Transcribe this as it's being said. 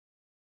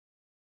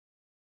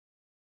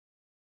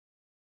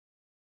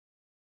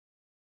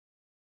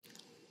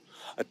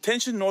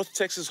Attention North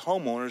Texas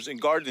homeowners and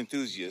garden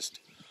enthusiasts.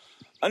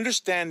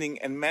 Understanding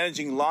and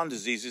managing lawn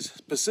diseases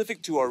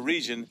specific to our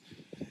region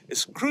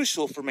is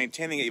crucial for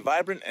maintaining a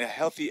vibrant and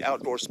healthy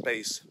outdoor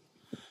space.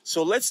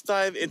 So let's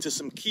dive into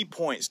some key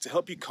points to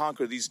help you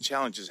conquer these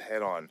challenges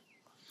head on.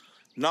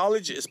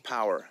 Knowledge is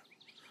power.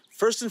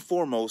 First and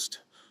foremost,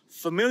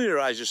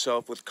 familiarize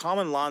yourself with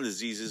common lawn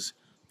diseases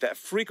that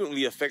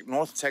frequently affect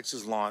North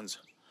Texas lawns.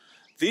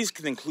 These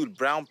can include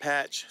brown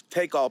patch,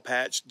 take-all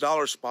patch,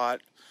 dollar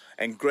spot,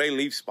 and gray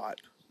leaf spot.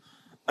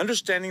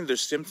 Understanding their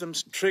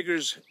symptoms,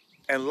 triggers,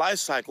 and life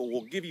cycle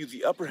will give you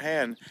the upper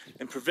hand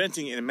in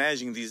preventing and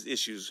managing these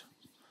issues.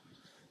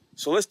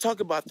 So let's talk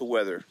about the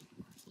weather.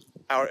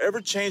 Our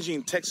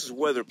ever-changing Texas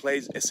weather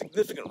plays a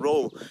significant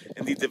role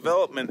in the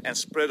development and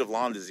spread of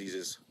lawn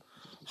diseases.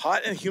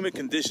 Hot and humid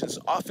conditions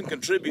often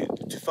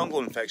contribute to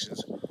fungal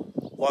infections,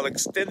 while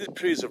extended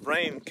periods of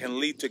rain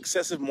can lead to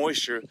excessive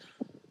moisture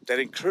that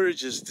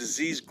encourages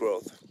disease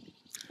growth.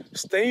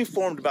 Stay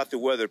informed about the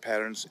weather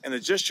patterns and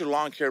adjust your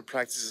lawn care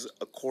practices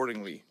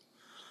accordingly.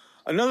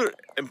 Another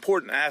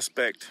important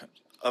aspect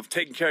of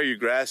taking care of your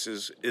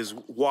grasses is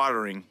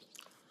watering.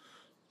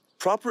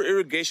 Proper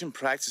irrigation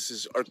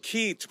practices are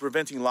key to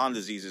preventing lawn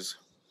diseases.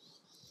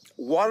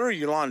 Water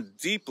your lawn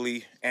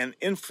deeply and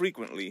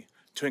infrequently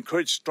to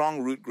encourage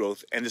strong root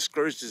growth and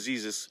discourage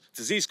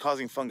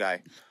disease-causing fungi.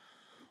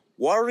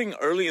 Watering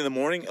early in the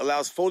morning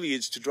allows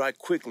foliage to dry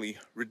quickly,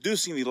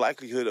 reducing the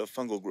likelihood of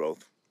fungal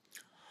growth.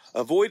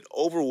 Avoid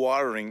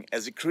overwatering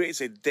as it creates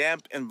a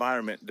damp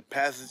environment the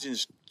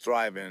pathogens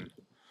thrive in.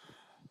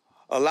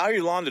 Allow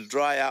your lawn to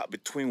dry out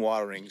between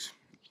waterings.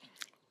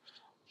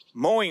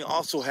 Mowing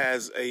also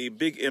has a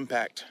big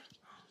impact,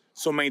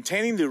 so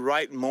maintaining the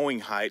right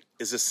mowing height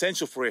is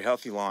essential for a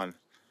healthy lawn.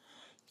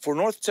 For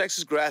North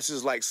Texas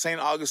grasses like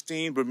St.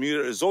 Augustine,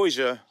 Bermuda, or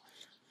zoysia,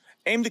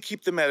 aim to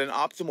keep them at an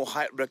optimal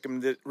height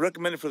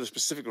recommended for the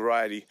specific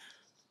variety.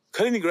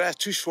 Cutting the grass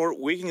too short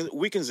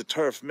weakens the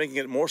turf, making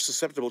it more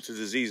susceptible to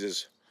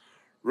diseases.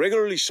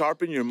 Regularly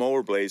sharpen your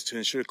mower blades to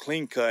ensure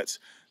clean cuts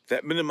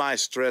that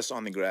minimize stress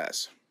on the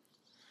grass.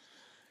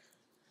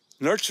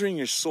 Nurturing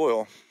your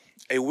soil.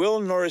 A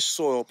well-nourished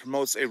soil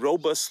promotes a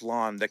robust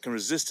lawn that can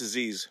resist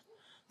disease.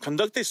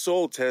 Conduct a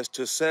soil test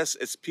to assess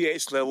its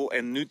pH level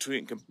and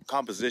nutrient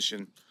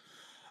composition.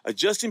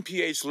 Adjusting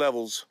pH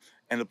levels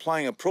and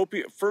applying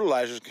appropriate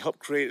fertilizers can help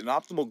create an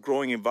optimal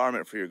growing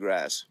environment for your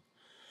grass.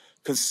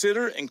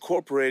 Consider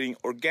incorporating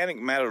organic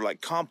matter like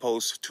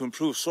compost to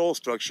improve soil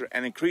structure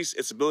and increase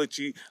its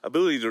ability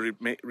to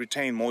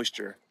retain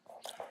moisture.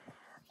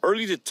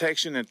 Early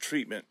detection and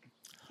treatment.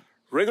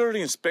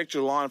 Regularly inspect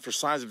your lawn for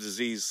signs of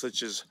disease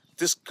such as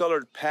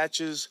discolored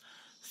patches,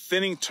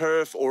 thinning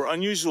turf, or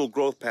unusual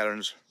growth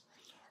patterns.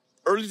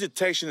 Early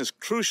detection is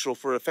crucial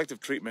for effective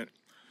treatment.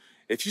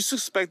 If you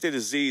suspect a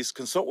disease,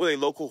 consult with a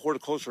local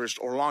horticulturist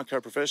or lawn care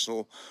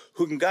professional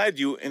who can guide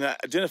you in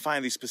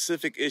identifying the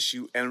specific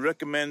issue and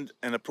recommend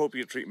an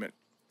appropriate treatment,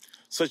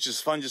 such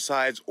as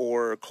fungicides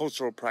or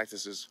cultural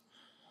practices.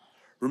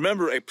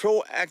 Remember, a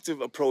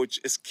proactive approach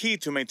is key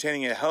to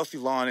maintaining a healthy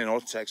lawn in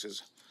North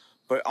Texas.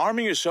 By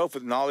arming yourself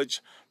with knowledge,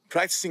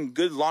 practicing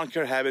good lawn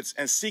care habits,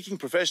 and seeking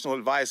professional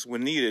advice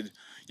when needed,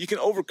 you can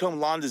overcome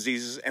lawn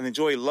diseases and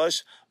enjoy a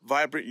lush,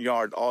 vibrant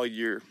yard all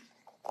year.